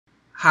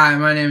Hi,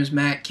 my name is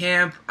Matt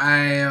Kampe.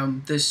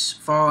 This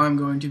fall I'm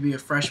going to be a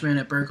freshman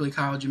at Berklee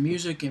College of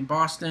Music in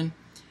Boston,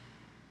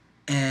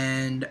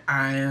 and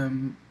I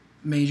am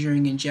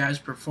majoring in jazz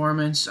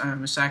performance.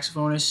 I'm a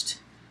saxophonist,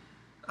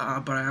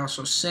 but I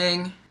also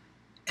sing,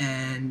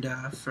 and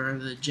for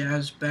the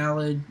jazz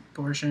ballad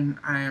portion,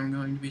 I am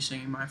going to be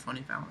singing My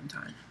Funny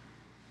Valentine.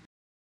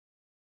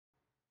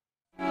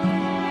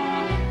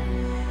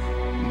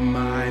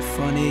 My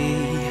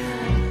funny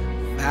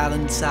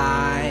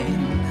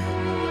Valentine,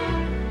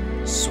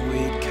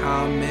 sweet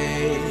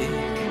comic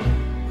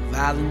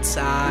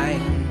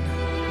Valentine,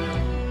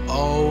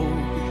 oh,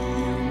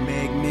 you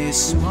make me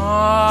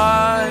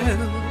smile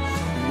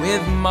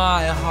with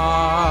my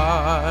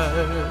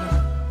heart.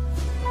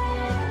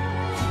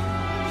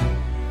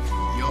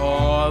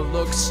 Your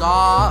looks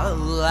are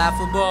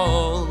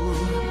laughable,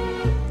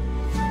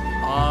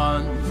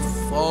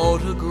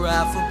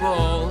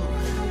 unphotographable,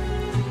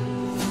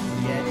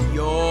 yet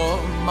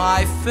you're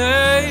my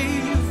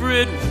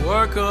favorite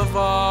work of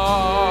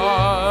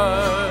art.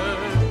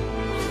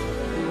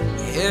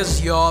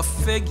 Is your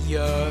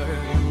figure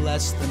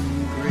less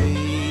than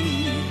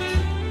Greek?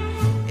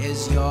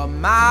 Is your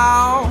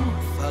mouth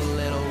a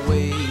little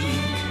weak?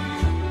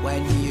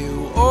 When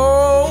you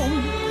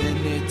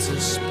open it to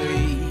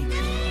speak,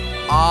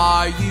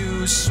 are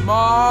you smart?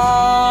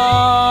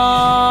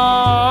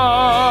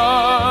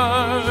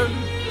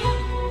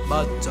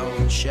 But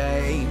don't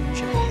change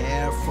your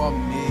hair for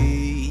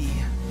me,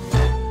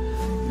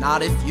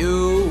 not if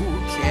you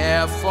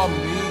care for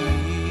me.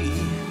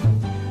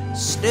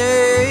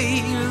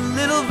 Stay,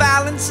 little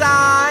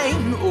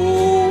Valentine,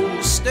 oh,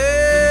 stay.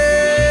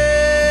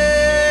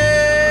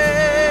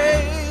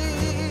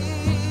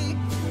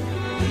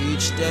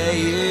 Each day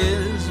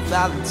is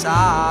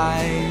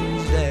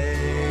Valentine's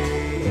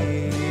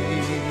Day.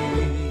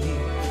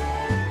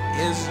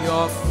 Is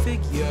your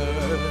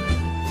figure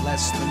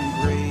less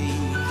than Greek?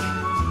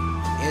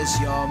 Is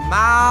your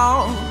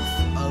mouth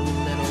a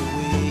little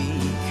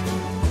weak?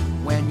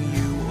 When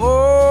you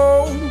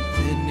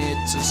open it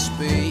to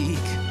speak,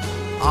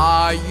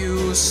 are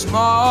you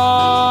smart?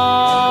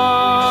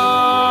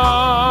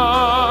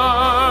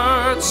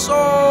 So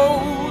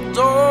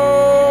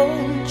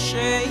don't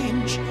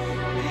change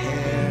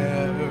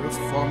hair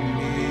for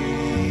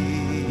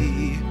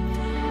me,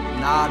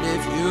 not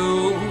if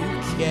you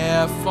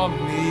care for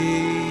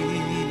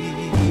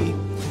me.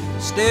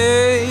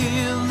 Stay,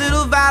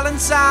 little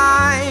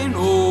Valentine,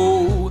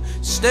 oh,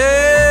 stay.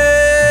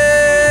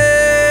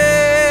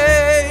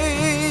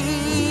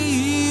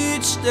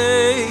 Each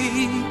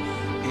day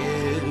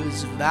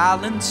is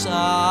Valentine.